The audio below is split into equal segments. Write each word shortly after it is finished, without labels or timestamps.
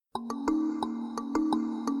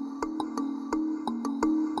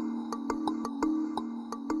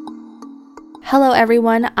Hello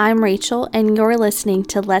everyone, I'm Rachel and you're listening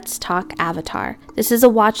to Let's Talk Avatar. This is a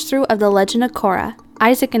watch through of The Legend of Korra.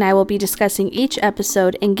 Isaac and I will be discussing each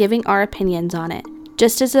episode and giving our opinions on it.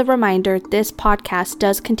 Just as a reminder, this podcast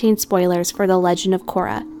does contain spoilers for The Legend of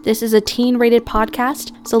Korra. This is a teen-rated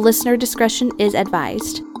podcast, so listener discretion is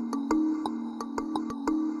advised.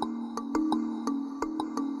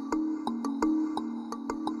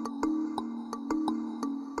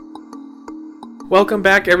 Welcome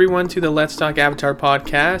back, everyone, to the Let's Talk Avatar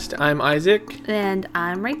podcast. I'm Isaac. And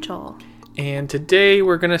I'm Rachel. And today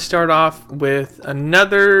we're going to start off with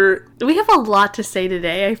another... We have a lot to say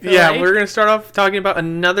today, I feel like. Yeah, we're going to start off talking about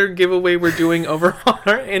another giveaway we're doing over on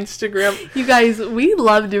our Instagram. You guys, we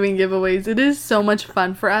love doing giveaways. It is so much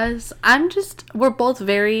fun for us. We're both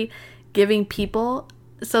very giving people.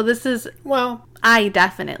 So this is... Well... I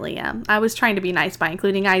definitely am. I was trying to be nice by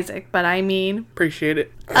including Isaac, but I mean... Appreciate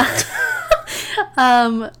it.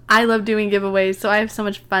 I love doing giveaways, so I have so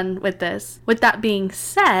much fun with this. With that being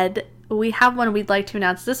said, we have one we'd like to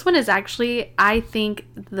announce. This one is actually, I think,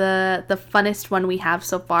 the funnest one we have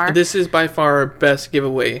so far. This is by far our best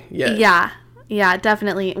giveaway yet. Yeah,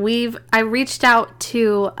 definitely. I reached out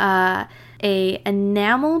to a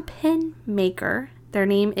enamel pin maker. Their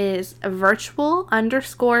name is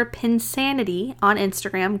virtual_pinsanity on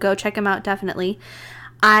Instagram. Go check them out, definitely.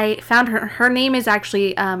 I found her. Her name is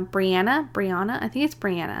actually Brianna. I think it's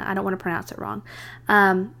Brianna. I don't want to pronounce it wrong.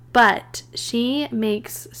 But she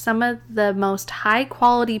makes some of the most high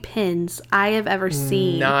quality pins I have ever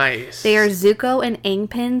seen. Nice. They are Zuko and Aang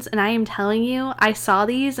pins, and I am telling you, I saw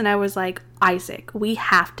these and I was like, Isaac,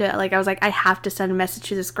 I have to send a message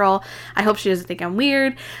to this girl. I hope she doesn't think I'm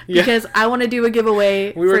weird because I want to do a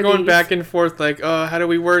giveaway. We were going back and forth like, how do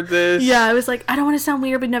we word this? Yeah, I was like, I don't want to sound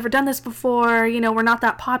weird. We've never done this before. You know, we're not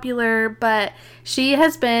that popular, but she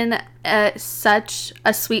has been such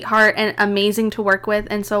a sweetheart and amazing to work with.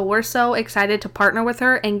 And so we're so excited to partner with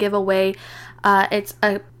her and give away. It's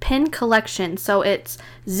a pin collection, so it's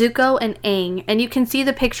Zuko and Aang, and you can see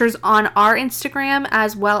the pictures on our Instagram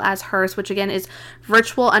as well as hers, which again is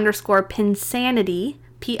virtual_pinsanity,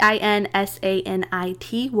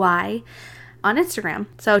 PINSANITY on Instagram.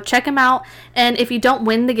 So check them out, and if you don't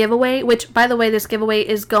win the giveaway, which by the way, this giveaway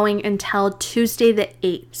is going until Tuesday the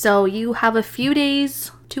 8th, so you have a few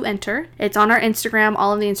days to enter. It's on our Instagram.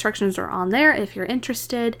 All of the instructions are on there if you're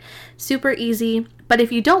interested. Super easy. But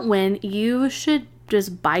if you don't win, you should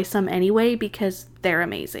just buy some anyway because they're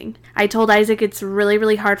amazing. I told Isaac it's really,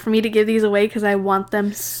 really hard for me to give these away because I want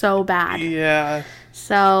them so bad. Yeah.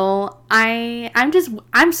 So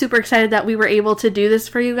I'm super excited that we were able to do this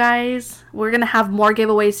for you guys. We're going to have more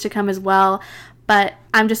giveaways to come as well. But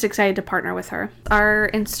I'm just excited to partner with her. Our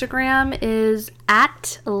Instagram is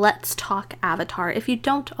at Let's Talk Avatar. If you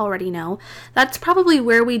don't already know, that's probably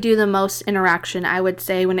where we do the most interaction, I would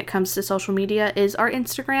say, when it comes to social media, is our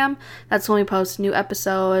Instagram. That's when we post new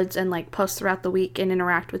episodes and post throughout the week and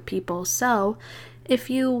interact with people. So if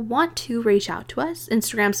you want to reach out to us,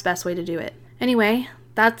 Instagram's the best way to do it. Anyway,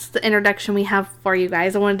 that's the introduction we have for you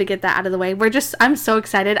guys. I wanted to get that out of the way. I'm so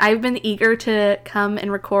excited. I've been eager to come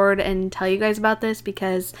and record and tell you guys about this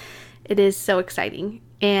because it is so exciting.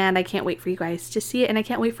 And I can't wait for you guys to see it. And I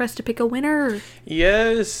can't wait for us to pick a winner.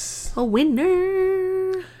 Yes. A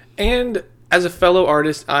winner. And as a fellow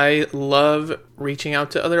artist, I love reaching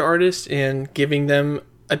out to other artists and giving them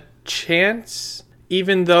a chance.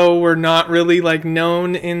 Even though we're not really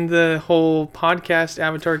known in the whole podcast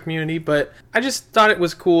Avatar community, but I just thought it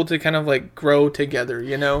was cool to kind of grow together,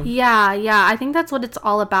 you know? Yeah. I think that's what it's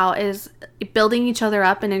all about, is building each other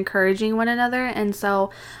up and encouraging one another. And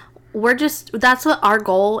so that's what our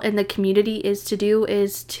goal in the community is to do,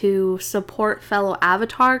 is to support fellow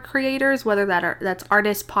Avatar creators, whether that's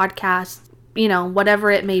artists, podcasts, whatever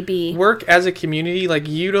it may be. Work as a community,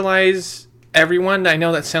 utilize everyone. I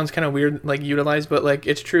know that sounds kind of weird, utilize, but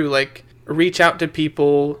it's true. Reach out to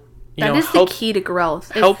people. That is the key to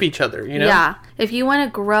growth. Help each other. Yeah. If you want to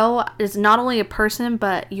grow as not only a person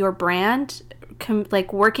but your brand,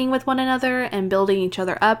 working with one another and building each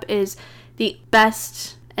other up is the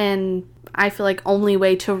best and I feel only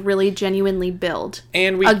way to really genuinely build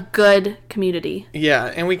a good community.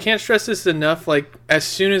 Yeah, and we can't stress this enough. As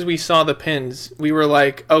soon as we saw the pins, we were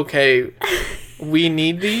okay. We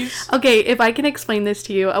need these. Okay, if I can explain this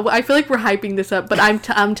to you, I feel we're hyping this up, but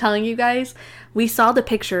I'm telling you guys, we saw the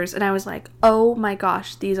pictures and I was like, oh my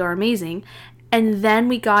gosh, these are amazing. And then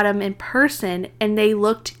we got them in person and they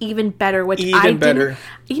looked even better, which better.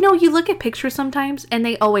 You look at pictures sometimes and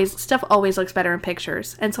stuff always looks better in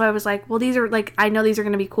pictures. And so I was like, well, these are I know these are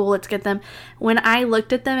going to be cool. Let's get them. When I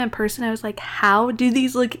looked at them in person, I was like, how do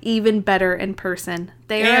these look even better in person?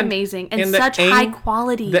 They are amazing and such high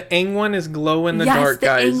quality. The Aang one is glow in the dark,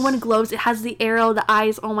 guys. Yes, the Aang one glows. It has the arrow, the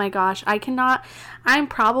eyes. Oh my gosh. I'm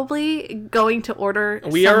probably going to order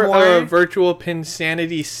We some are more. a virtual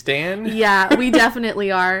Pinsanity stan. Yeah, we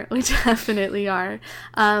definitely are. We definitely are.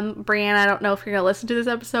 Brianne, I don't know if you're going to listen to this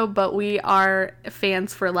episode, but we are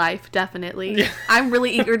fans for life, definitely. Yeah. I'm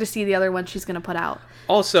really eager to see the other one she's going to put out.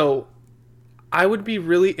 Also, I would be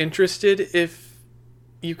really interested if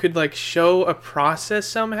you could like show a process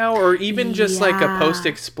somehow, or even just like a post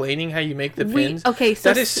explaining how you make the pins. Okay,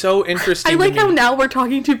 so that is so interesting. I like how now we're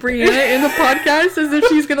talking to Brianna in the podcast as if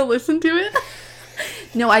she's gonna listen to it.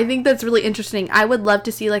 No, I think that's really interesting. I would love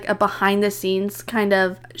to see like a behind the scenes kind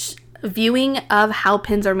of viewing of how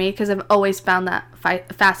pins are made, because I've always found that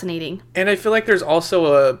fascinating. And I feel like there's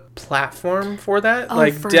also a platform for that.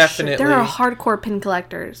 For definitely. Sure. There are hardcore pin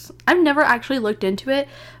collectors. I've never actually looked into it,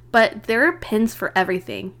 but there are pins for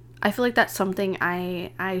everything. I feel like that's something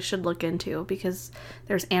I should look into, because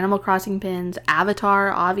there's Animal Crossing pins,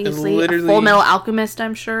 Avatar, obviously, a Full Metal Alchemist,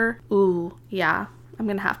 I'm sure. Ooh, yeah. I'm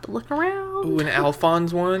going to have to look around. Ooh, an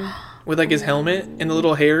Alphonse one with like his helmet and the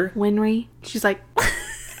little hair. Winry. She's like...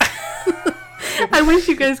 I wish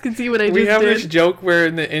you guys could see what I just did. We have this joke where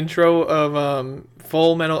in the intro of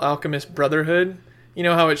Full Metal Alchemist Brotherhood, you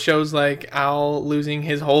know how it shows like Al losing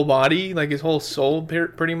his whole body, like his whole soul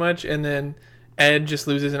pretty much, and then Ed just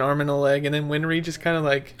loses an arm and a leg, and then Winry just kind of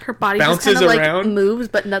like her body bounces just kind of around. Like moves,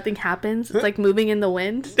 but nothing happens. It's like moving in the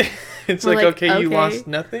wind. It's like, okay, you lost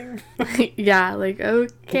nothing. Yeah, like,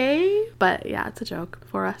 okay. But yeah, it's a joke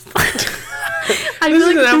for us. This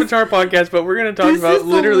is an Avatar podcast, but we're going to talk about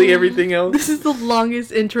literally everything else. This is the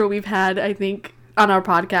longest intro we've had, I think, on our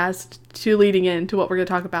podcast to leading into what we're going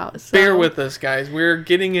to talk about. So. Bear with us, guys. We're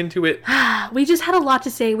getting into it. We just had a lot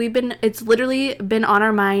to say. It's literally been on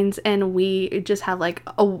our minds, and we just have like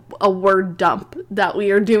a word dump that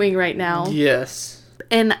we are doing right now. Yes.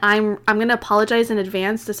 And I'm going to apologize in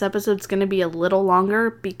advance. This episode's going to be a little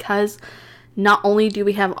longer, because not only do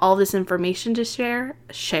we have all this information to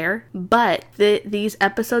share, but these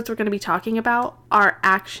episodes we're going to be talking about are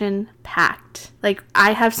action-packed. Like,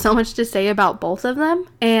 I have so much to say about both of them,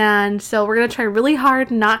 and so we're going to try really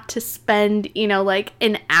hard not to spend, like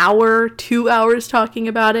an hour, 2 hours talking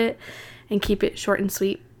about it, and keep it short and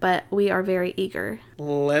sweet, but we are very eager.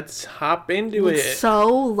 Let's hop into it.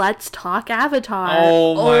 So, let's talk Avatar.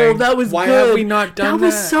 Oh, that was why good. Why have we not done that? That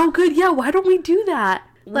was so good. Yeah, why don't we do that?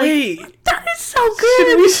 Wait. That is so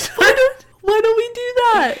good. Why don't we do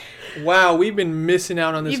that? Wow, we've been missing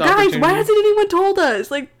out on this opportunity. Why hasn't anyone told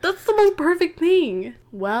us? Like, that's the most perfect thing.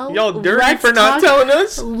 Well, y'all dirty for not telling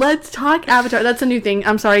us? Let's talk Avatar. That's a new thing.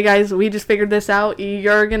 I'm sorry, guys. We just figured this out.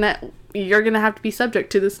 You're gonna have to be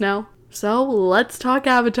subject to this now. So, let's talk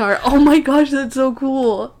Avatar. Oh my gosh, that's so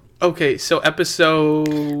cool. Okay, so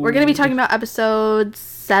we're going to be talking about episodes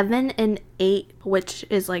 7 and 8, which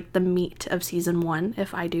is like the meat of season 1,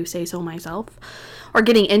 if I do say so myself. Or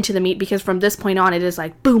getting into the meat, because from this point on, it is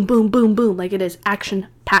like boom, boom, boom, boom. Like, it is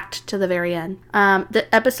action-packed to the very end. The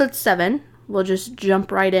episode 7, we'll just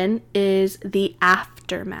jump right in, is the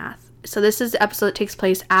Aftermath. So this is the episode that takes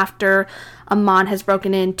place after Amon has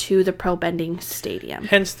broken into the Pro Bending Stadium.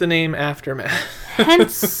 Hence the name Aftermath.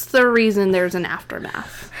 Hence the reason there's an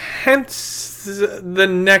aftermath. Hence the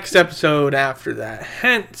next episode after that.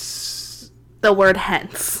 Hence. The word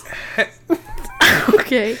hence.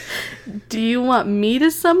 Okay. Do you want me to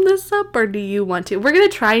sum this up, or do you want to? We're going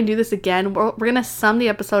to try and do this again. We're going to sum the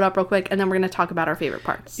episode up real quick, and then we're going to talk about our favorite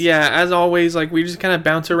parts. Yeah, as always, like, we just kind of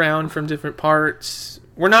bounce around from different parts.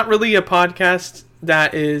 We're not really a podcast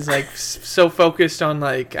that is, like, so focused on,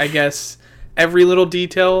 like, I guess, every little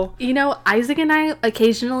detail. Isaac and I,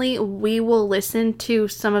 occasionally, we will listen to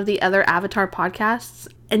some of the other Avatar podcasts,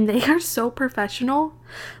 and they are so professional.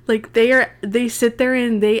 Like, they sit there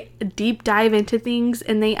and they deep dive into things,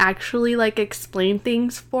 and they actually, like, explain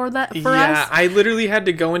things for us. Yeah, I literally had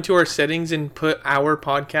to go into our settings and put our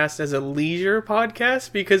podcast as a leisure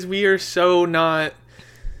podcast, because we are so not...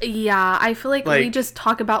 Yeah, I feel like we just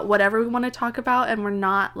talk about whatever we want to talk about, and we're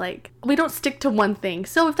not like, we don't stick to one thing.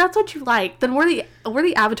 So if that's what you like, then we're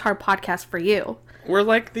the Avatar podcast for you. We're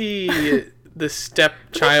like the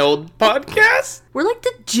stepchild podcast. We're like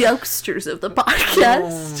the jokesters of the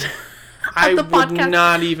podcast. I would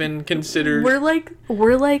not even consider. We're like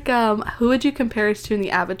who would you compare us to in the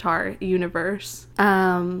Avatar universe?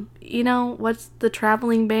 What's the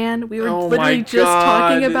traveling band? We were literally just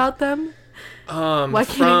talking about them.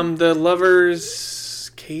 From the Lovers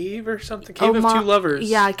Cave or something? Cave of Two Lovers.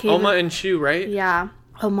 Yeah, Cave Oma and Shu, right? Yeah.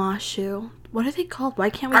 Oma, Shu. What are they called? Why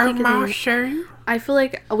can't we think of them? Sure. I feel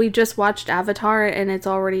like we just watched Avatar and it's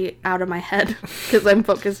already out of my head because I'm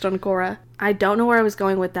focused on Korra. I don't know where I was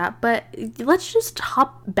going with that, but let's just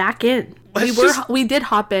hop back in. We did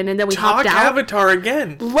hop in and then we hopped out. Talk Avatar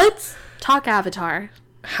again. Let's talk Avatar.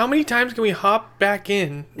 How many times can we hop back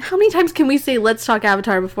in? How many times can we say let's talk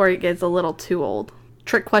Avatar before it gets a little too old?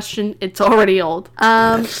 Trick question, it's already old.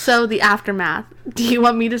 So the aftermath. Do you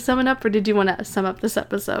want me to sum it up or did you want to sum up this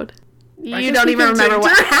episode? You don't even remember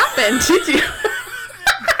what happened, did you?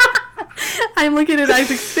 I'm looking at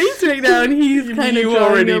Isaac's face right now and he's kind of You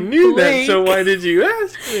already knew that, so why did you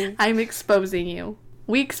ask me? I'm exposing you.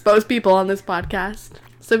 We expose people on this podcast.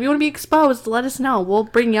 So if you want to be exposed, let us know. We'll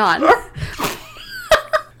bring you on.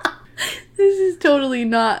 This is totally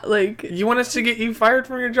not like... You want us to get you fired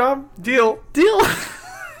from your job? Deal.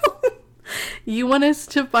 You want us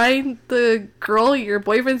to find the girl your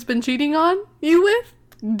boyfriend's been cheating on you with?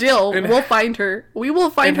 Deal. We'll find her. We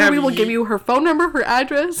will find her. We will give you her phone number, her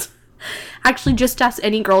address. Actually, just ask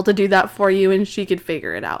any girl to do that for you and she could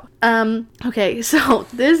figure it out. Okay, so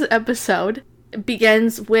this episode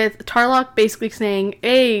begins with Tarlok basically saying,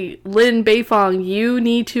 hey, Lin Beifong, you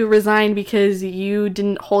need to resign because you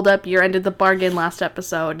didn't hold up your end of the bargain last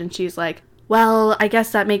episode. And she's like, well, I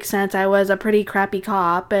guess that makes sense. I was a pretty crappy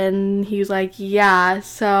cop. And he's like, yeah.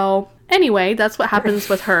 So anyway, that's what happens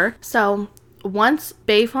with her. So once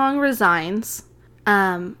Beifong resigns,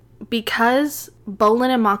 because Bolin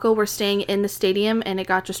and Mako were staying in the stadium and it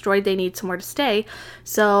got destroyed, they need somewhere to stay.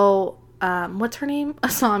 So, what's her name?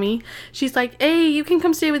 Asami. She's like, hey, you can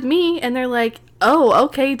come stay with me. And they're like, oh,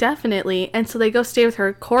 okay, definitely. And so they go stay with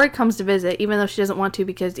her. Korra comes to visit, even though she doesn't want to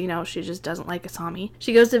because, she just doesn't like Asami.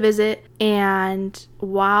 She goes to visit, and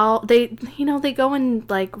while they go and,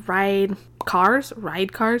 ride cars.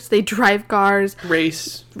 They drive cars.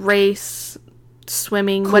 Race,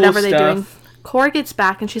 swimming, cool whatever they're doing. Korra gets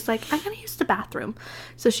back and she's like, I'm gonna use the bathroom.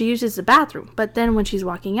 So she uses the bathroom. But then when she's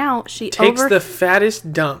walking out, she takes the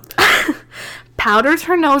fattest dump. Powders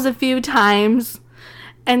her nose a few times.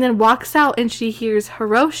 And then walks out and she hears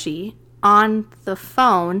Hiroshi on the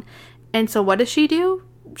phone. And so what does she do?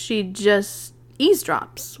 She just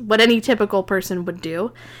eavesdrops. What any typical person would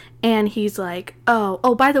do. And he's like,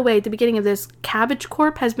 oh, by the way, at the beginning of this, Cabbage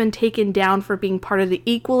Corp has been taken down for being part of the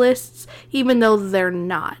Equalists, even though they're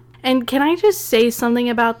not. And can I just say something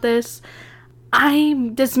about this?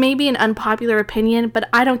 This may be an unpopular opinion, but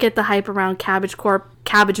I don't get the hype around Cabbage Corp,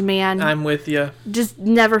 Cabbage Man. I'm with you. Just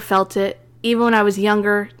never felt it. Even when I was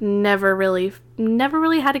younger, never really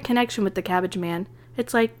had a connection with the Cabbage Man.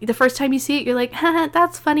 It's like, the first time you see it, you're like, haha,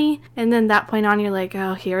 that's funny. And then that point on, you're like,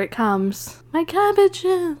 oh, here it comes. My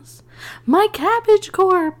cabbages. My Cabbage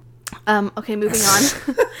Corp. Okay, moving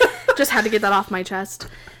on. Just had to get that off my chest.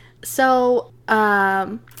 So,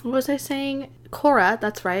 what was I saying? Korra,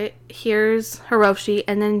 that's right, here's Hiroshi,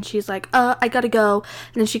 and then she's like, I gotta go.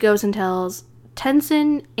 And then she goes and tells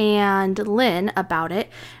Tenzin and Lin about it,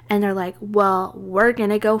 and they're like, well, we're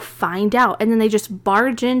gonna go find out. And then they just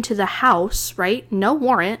barge into the house, right? No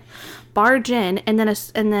warrant. Barge in, and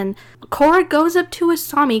then Korra goes up to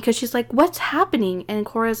Asami because she's like, what's happening? And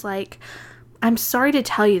Korra's like, I'm sorry to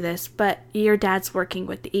tell you this, but your dad's working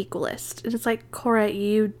with the Equalist. And it's like, Korra,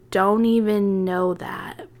 you don't even know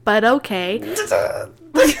that. But okay.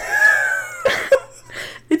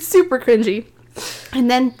 It's super cringy. And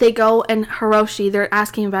then they go and Hiroshi, they're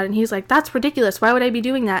asking about it, and he's like, that's ridiculous. Why would I be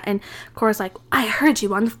doing that? And Korra's like, I heard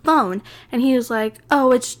you on the phone. And he was like,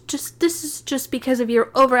 oh, this is just because of your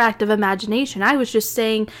overactive imagination. I was just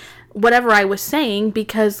saying whatever I was saying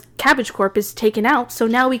because Cabbage Corp is taken out, so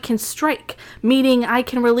now we can strike, meaning I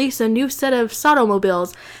can release a new set of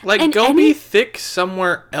Satomobiles. Be thick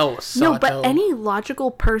somewhere else, Sato. No, but any logical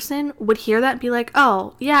person would hear that and be like,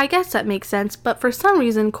 oh, yeah, I guess that makes sense. But for some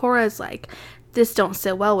reason, Korra is like, this don't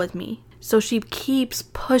sit well with me. So she keeps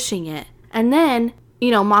pushing it. And then,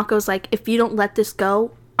 Mako's like, if you don't let this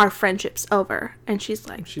go, our friendship's over. And she's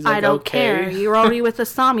like, I don't care. You're already with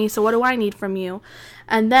Asami, so what do I need from you?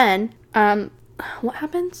 And then, what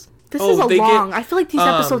happens? This is long. I feel like these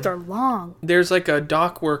episodes are long. There's like a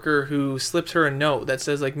dock worker who slips her a note that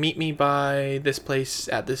says like, meet me by this place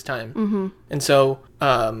at this time. Mm-hmm. And so,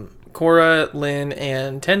 Korra, Lin,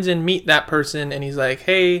 and Tenzin meet that person, and he's like,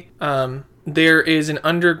 hey, there is an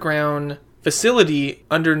underground facility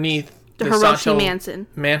underneath the Hiroshi Sato mansion.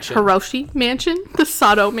 Hiroshi mansion? The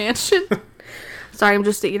Sato mansion. Sorry, I'm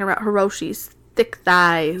just thinking about Hiroshi's thick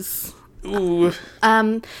thighs. Ooh.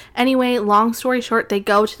 Anyway, long story short, they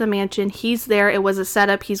go to the mansion. He's there. It was a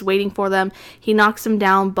setup. He's waiting for them. He knocks them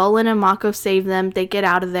down. Bolin and Mako save them. They get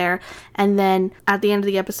out of there. And then at the end of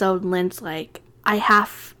the episode, Lin's like, I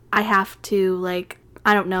have I have to, like,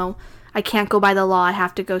 I don't know, I can't go by the law. I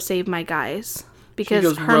have to go save my guys.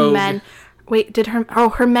 Because her rogue. men... Wait,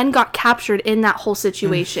 her men got captured in that whole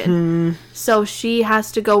situation. Mm-hmm. So she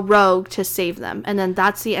has to go rogue to save them. And then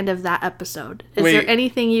that's the end of that episode. Is there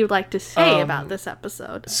anything you'd like to say about this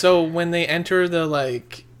episode? So when they enter the,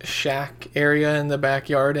 like, shack area in the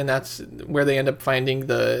backyard, and that's where they end up finding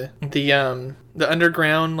the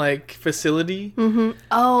underground, like, facility. Mm-hmm.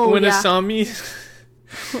 Oh, when yeah. Asami...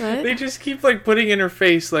 What? They just keep, like, putting in her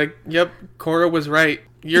face, like, yep, Korra was right.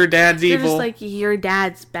 Your dad's They're evil. just like, your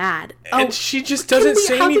dad's bad. And she just doesn't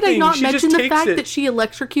say anything. How did I not she mention just the takes fact it. that she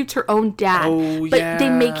electrocutes her own dad? Oh, but yeah. they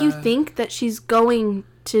make you think that she's going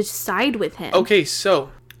to side with him. Okay,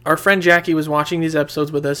 so our friend Jackie was watching these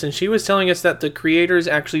episodes with us, and she was telling us that the creators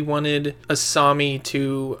actually wanted Asami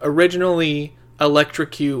to originally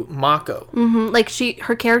electrocute Mako. Mm-hmm. Like,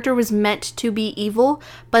 her character was meant to be evil,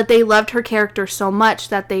 but they loved her character so much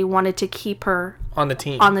that they wanted to keep her on the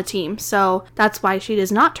team. So that's why she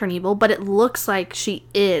does not turn evil, but it looks like she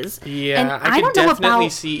is. Yeah, and I can definitely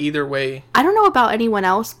see either way. I don't know about anyone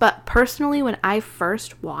else, but personally, when I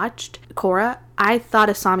first watched Korra, I thought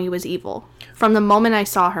Asami was evil from the moment I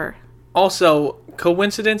saw her. Also,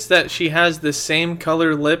 coincidence that she has the same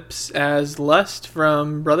color lips as Lust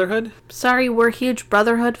from Brotherhood? Sorry, we're huge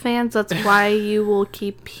Brotherhood fans. That's why you will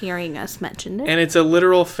keep hearing us mention it. And it's a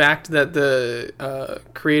literal fact that the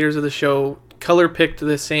creators of the show color picked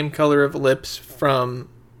the same color of lips from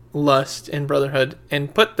Lust in Brotherhood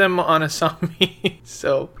and put them on Asami.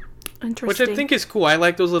 So, interesting. which I think is cool. I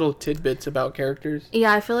like those little tidbits about characters.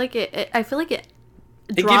 Yeah, I feel like it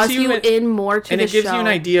draws you in more to the show. And it gives you an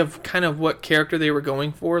idea of kind of what character they were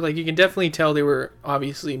going for. Like, you can definitely tell they were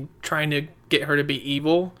obviously trying to get her to be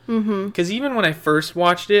evil. Mm-hmm. Because even when I first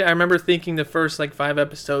watched it, I remember thinking the first, like, 5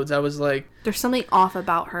 episodes, I was like... There's something off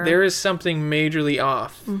about her. There is something majorly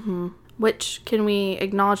off. Mm-hmm. Which, can we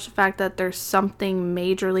acknowledge the fact that there's something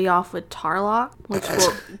majorly off with Tarlok? Which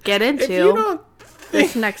we'll get into. If you don't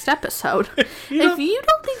this next episode. If you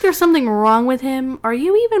don't think there's something wrong with him, are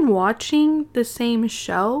you even watching the same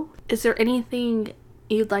show? Is there anything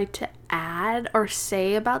you'd like to add or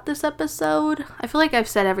say about this episode? I feel like I've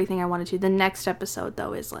said everything I wanted to. The next episode,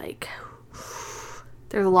 though, is like...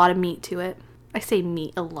 There's a lot of meat to it. I say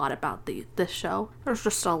meat a lot about this show. There's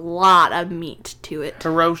just a lot of meat to it.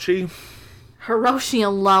 Hiroshi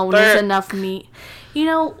alone is enough meat. You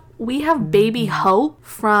know, we have Baby Hope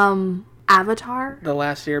from... Avatar? The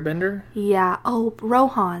Last Airbender? Yeah. Oh,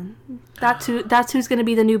 Rohan. That's who's going to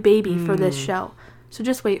be the new baby for this show. So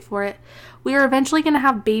just wait for it. We are eventually going to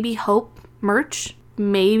have Baby Hope merch.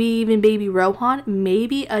 Maybe even Baby Rohan.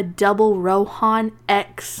 Maybe a double Rohan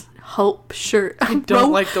X Hope shirt. I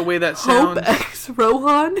don't like the way that sounds. Hope X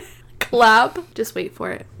Rohan collab. Just wait for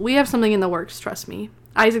it. We have something in the works, trust me.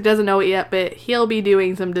 Isaac doesn't know it yet, but he'll be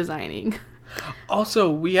doing some designing.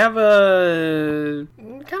 Also, we have a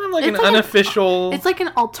kind of like an unofficial... It's like an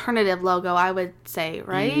alternative logo, I would say,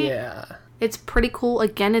 right? Yeah. It's pretty cool.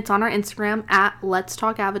 Again, it's on our Instagram at Let's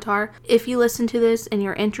Talk Avatar. If you listen to this and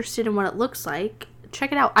you're interested in what it looks like,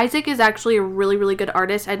 check it out. Isaac is actually a really, really good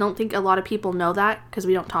artist. I don't think a lot of people know that because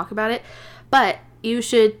we don't talk about it. But you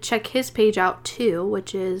should check his page out too,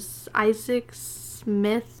 which is Isaac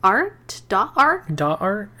Smith Art. Dot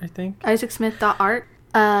art, I think. IsaacSmith.art.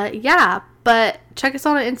 Yeah, but check us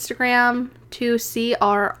out on Instagram to see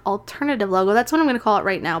our alternative logo. That's what I'm going to call it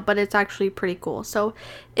right now, but it's actually pretty cool. So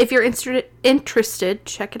if you're interested,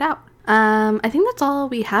 check it out. I think that's all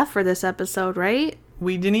we have for this episode, right?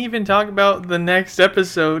 We didn't even talk about the next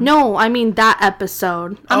episode. No, I mean that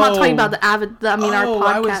episode. I'm not talking about our podcast.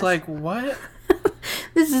 I was like, what?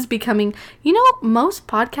 This is becoming... You know, most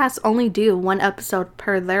podcasts only do 1 episode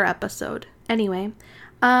per their episode. Anyway,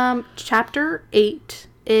 Chapter 8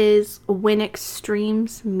 is When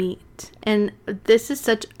Extremes Meet. And this is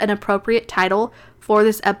such an appropriate title for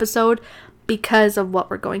this episode because of what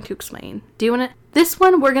we're going to explain. Do you want to... This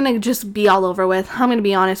one we're going to just be all over with. I'm going to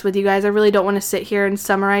be honest with you guys. I really don't want to sit here and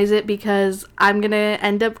summarize it because I'm going to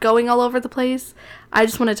end up going all over the place. I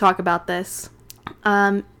just want to talk about this.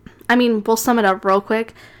 We'll sum it up real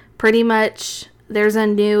quick. Pretty much, there's a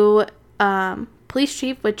new police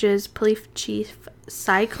chief, which is Police Chief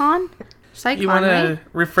Saikon. You want to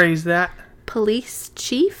rephrase that? Police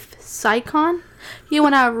Chief Saikon. You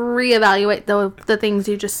want to reevaluate the things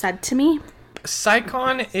you just said to me?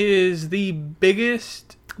 Saikon is the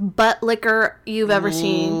biggest butt licker you've ever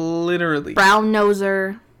seen. Literally. Brown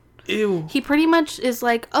noser. Ew. He pretty much is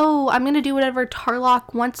like, oh, I'm going to do whatever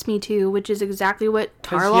Tarlok wants me to, which is exactly what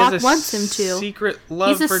Tarlok wants him to. Secret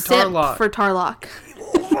love He's for a simp Tarlok. for Tarlok.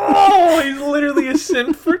 Oh, he's literally a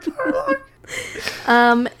simp for Tarlok.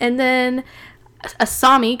 And then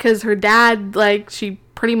Asami, because her dad, like, she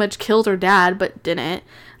pretty much killed her dad, but didn't.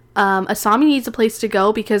 Asami needs a place to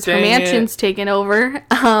go because her mansion's taken over.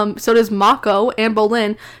 So does Mako and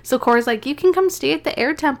Bolin. So Korra's like, you can come stay at the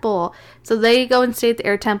Air Temple. So they go and stay at the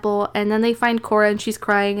Air Temple, and then they find Korra and she's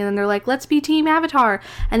crying, and then they're like, let's be Team Avatar.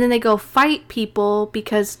 And then they go fight people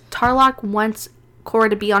because Tarlok wants Korra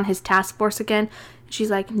to be on his task force again.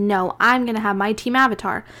 She's like, no, I'm gonna have my Team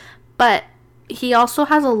Avatar. But he also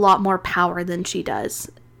has a lot more power than she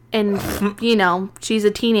does. And, you know, she's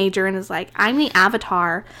a teenager and is like, I'm the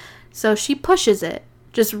Avatar. So she pushes it.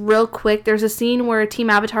 Just real quick, there's a scene where Team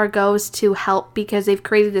Avatar goes to help because they've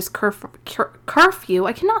created this curfew,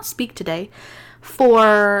 I cannot speak today,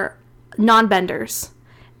 for non-benders.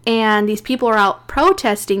 And these people are out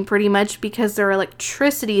protesting pretty much because their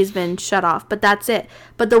electricity has been shut off. But that's it.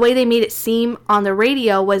 But the way they made it seem on the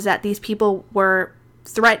radio was that these people were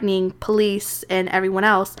threatening police and everyone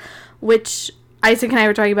else, which Isaac and I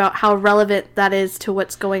were talking about how relevant that is to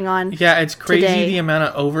what's going on. Yeah, it's crazy today. The amount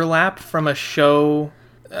of overlap from a show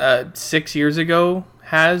 6 years ago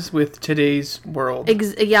has with today's world.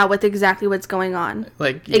 Yeah, with exactly what's going on.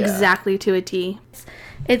 Like, yeah. Exactly to a T.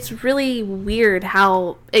 It's really weird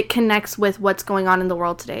how it connects with what's going on in the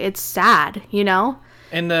world today. It's sad, you know?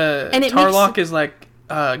 And Tarlok is like,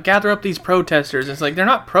 gather up these protesters. It's like, they're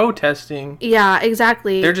not protesting. Yeah,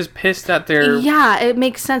 exactly. They're just pissed that they're... Yeah, it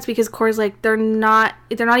makes sense because Korra's like, they're not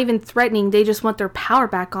even threatening. They just want their power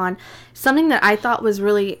back on. Something that I thought was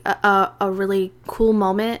really a really cool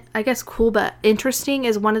moment, I guess cool but interesting,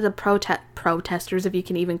 is one of the protesters, if you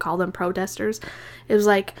can even call them protesters, it was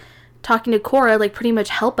like talking to Korra, like, pretty much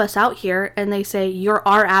help us out here, and they say, you're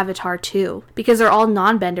our Avatar too, because they're all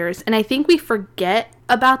non-benders. And I think we forget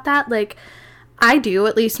about that, like, I do,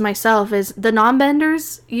 at least myself, is the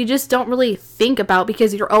non-benders, you just don't really think about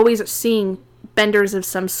because you're always seeing benders of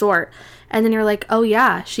some sort. And then you're like, oh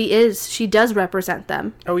yeah, she does represent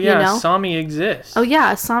them. Oh yeah, you know? Asami exists. Oh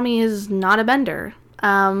yeah, Asami is not a bender.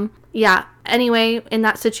 Yeah, anyway, in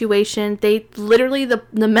that situation, they literally, the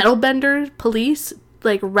metal bender police,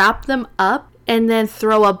 like, wrap them up and then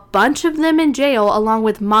throw a bunch of them in jail along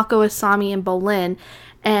with Mako, Asami, and Bolin.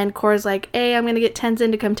 And Korra's like, hey, I'm going to get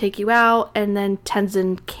Tenzin to come take you out. And then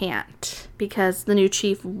Tenzin can't because the new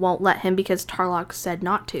chief won't let him because Tarlok said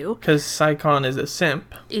not to. Because Saikon is a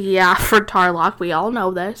simp. Yeah, for Tarlok. We all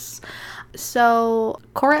know this. So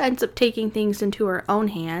Korra ends up taking things into her own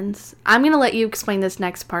hands. I'm going to let you explain this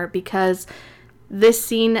next part because this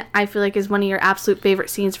scene, I feel like, is one of your absolute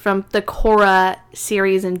favorite scenes from the Korra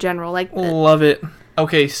series in general. Like, love it.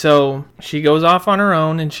 Okay, so she goes off on her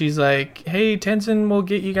own and she's like, hey, Tenzin will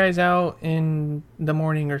get you guys out in the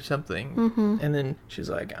morning or something. Mm-hmm. And then she's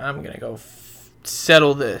like, I'm going to go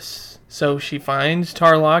settle this. So she finds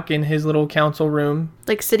Tarlok in his little council room.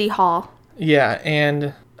 Like City Hall. Yeah,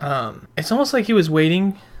 and it's almost like he was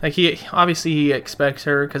waiting. Like, he expects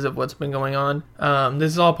her because of what's been going on.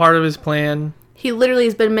 This is all part of his plan. He literally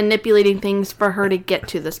has been manipulating things for her to get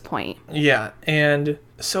to this point. Yeah, and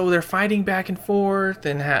so they're fighting back and forth,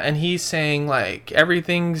 and he's saying, like,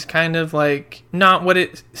 everything's kind of, like, not what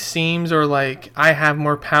it seems, or, like, I have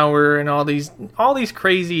more power, and all these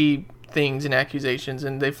crazy things and accusations,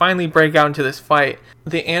 and they finally break out into this fight.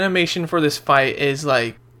 The animation for this fight is,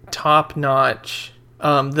 like, top-notch.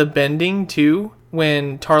 The bending, too,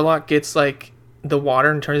 when Tarlok gets, like, the water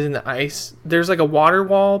and turns into ice, there's like a water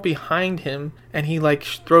wall behind him, and he like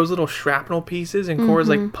throws little shrapnel pieces, and Korra's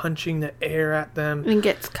like punching the air at them and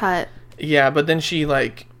gets cut. Yeah, but then she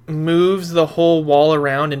like moves the whole wall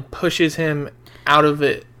around and pushes him out of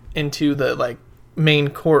it into the like main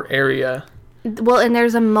court area. Well, and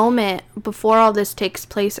there's a moment before all this takes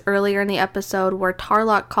place earlier in the episode where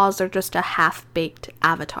Tarlok calls her just a half-baked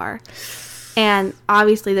avatar. And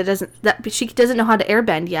obviously she doesn't know how to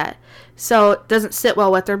airbend yet. So it doesn't sit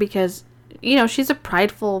well with her because, you know, she's a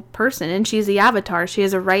prideful person and she's the Avatar. She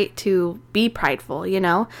has a right to be prideful, you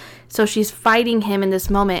know? So she's fighting him in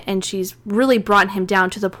this moment, and she's really brought him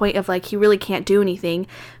down to the point of, like, he really can't do anything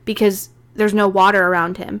because there's no water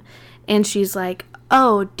around him. And she's like,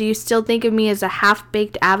 oh, do you still think of me as a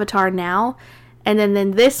half-baked Avatar now? And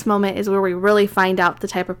then this moment is where we really find out the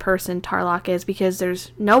type of person Tarlok is, because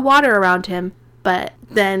there's no water around him, but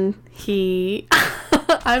then he...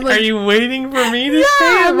 I'm like, are you waiting for me to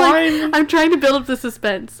say it? I'm trying to build up the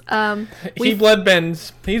suspense. He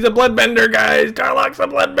bloodbends. He's a bloodbender, guys. Tarlok's a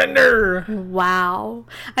bloodbender. Wow.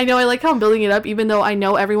 I know, I like how I'm building it up, even though I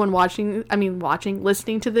know everyone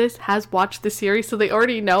listening to this has watched the series, so they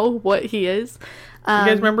already know what he is. You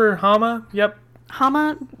guys remember Hama? Yep.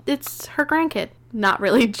 Hama, it's her grandkid. Not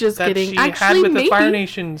really, just that kidding. she Actually, had with maybe. the Fire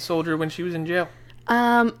Nation soldier when she was in jail.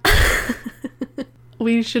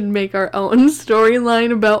 We should make our own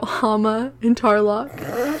storyline about Hama and Tarlok.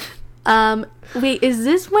 Wait, is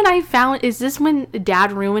this when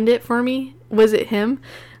Dad ruined it for me? Was it him?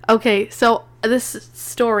 Okay, so this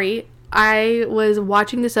story, I was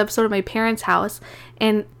watching this episode at my parents' house,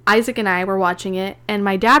 and Isaac and I were watching it, and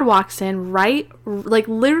my dad walks in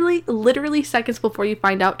literally seconds before you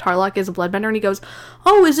find out Tarlok is a bloodbender, and he goes,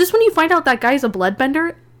 "Oh, is this when you find out that guy's a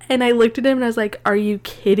bloodbender?" And I looked at him and I was like, "Are you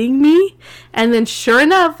kidding me?" And then sure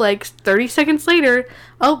enough, 30 seconds later,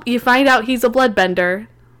 oh, you find out he's a bloodbender.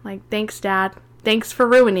 Like, thanks, Dad. Thanks for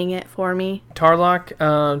ruining it for me.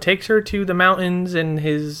 Tarlok takes her to the mountains in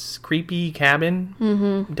his creepy cabin.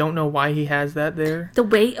 Mm-hmm. Don't know why he has that there.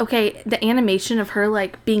 The animation of her,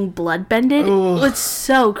 being bloodbended was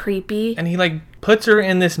so creepy. And he, puts her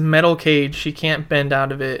in this metal cage. She can't bend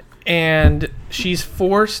out of it. And she's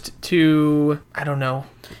forced to, I don't know,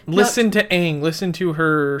 listen to Aang. Listen to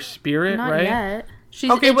her spirit, Not right? Yet.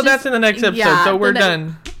 That's in the next episode, so we're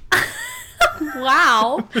done.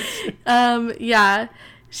 Wow. Yeah.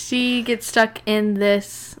 She gets stuck in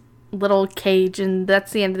this little cage, and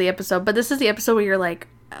that's the end of the episode. But this is the episode where you're like,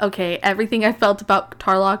 okay, everything I felt about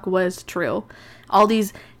Tarlok was true. All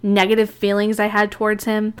these negative feelings I had towards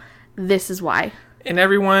him, this is why. And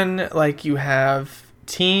everyone, you have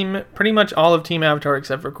pretty much all of Team Avatar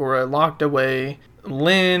except for Korra locked away.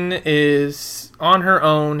 Lin is on her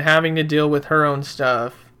own, having to deal with her own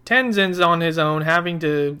stuff. Tenzin's on his own, having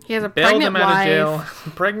to bail them out of jail.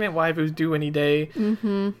 Pregnant wife who's due any day.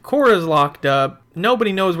 Mm-hmm. Korra's locked up.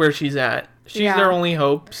 Nobody knows where she's at. She's their only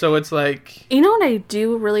hope. So it's like... You know what I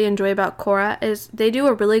do really enjoy about Korra is they do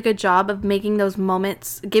a really good job of making those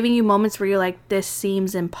moments, giving you moments where you're like, this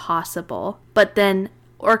seems impossible. But then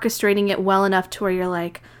orchestrating it well enough to where you're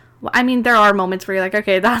like... I mean, there are moments where you're like,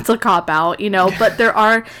 okay, that's a cop-out, but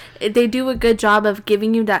they do a good job of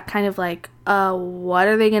giving you that kind of what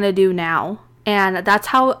are they going to do now? And that's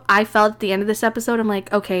how I felt at the end of this episode. I'm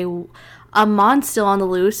like, okay, Amon's still on the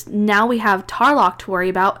loose. Now we have Tarlok to worry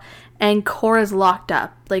about, and Korra's locked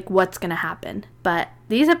up. What's going to happen? But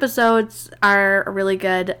these episodes are really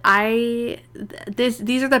good.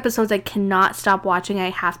 These are the episodes I cannot stop watching.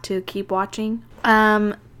 I have to keep watching.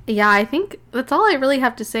 Yeah, I think that's all I really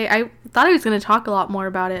have to say. I thought I was going to talk a lot more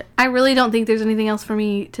about it. I really don't think there's anything else for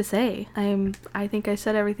me to say. I think I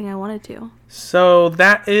said everything I wanted to. So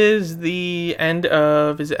that is the end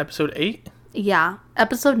of, is it episode 8? Yeah.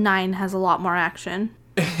 Episode 9 has a lot more action.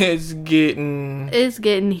 It's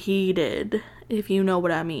getting heated, if you know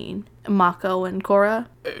what I mean. Mako and Korra.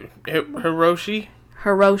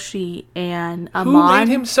 Hiroshi and Amon. Who made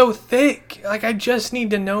him so thick? I just need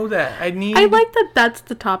to know that. I like that that's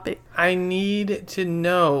the topic. I need to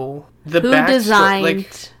know who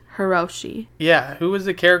designed Hiroshi. Yeah, who was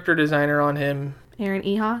the character designer on him? Aaron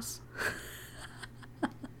Ehasz.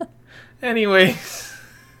 Anyways.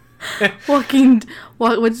 what's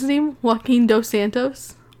his name? Joaquin Dos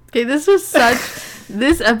Santos. Okay, this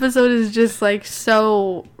episode is just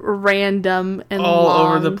so random and all long.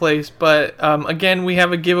 over the place. But again, we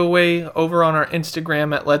have a giveaway over on our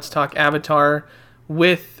Instagram at Let's Talk Avatar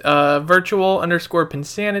with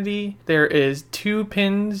virtual_Pinsanity. There is 2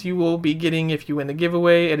 pins you will be getting if you win the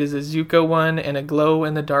giveaway. It is a Zuko one and a glow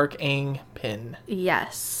in the dark Aang pin.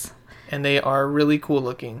 Yes. And they are really cool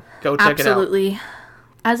looking. Go check it out. Absolutely.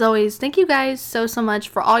 As always, thank you guys so much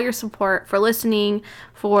for all your support, for listening,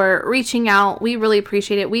 for reaching out. We really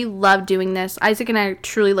appreciate it. We love doing this. Isaac and I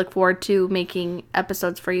truly look forward to making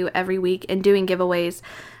episodes for you every week and doing giveaways.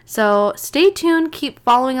 So stay tuned. Keep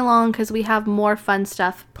following along because we have more fun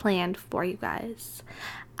stuff planned for you guys.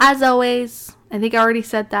 As always, I think I already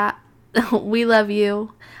said that. We love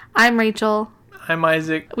you. I'm Rachel. I'm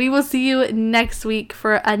Isaac. We will see you next week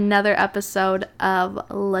for another episode of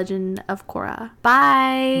Legend of Korra.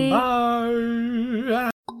 Bye. Bye.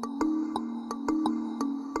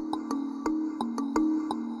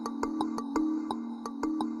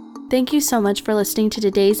 Thank you so much for listening to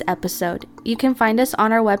today's episode. You can find us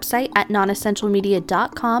on our website at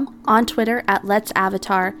nonessentialmedia.com, on Twitter at Let's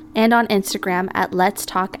Avatar, and on Instagram at Let's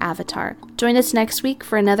Talk Avatar. Join us next week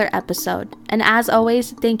for another episode. And as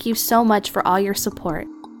always, thank you so much for all your support.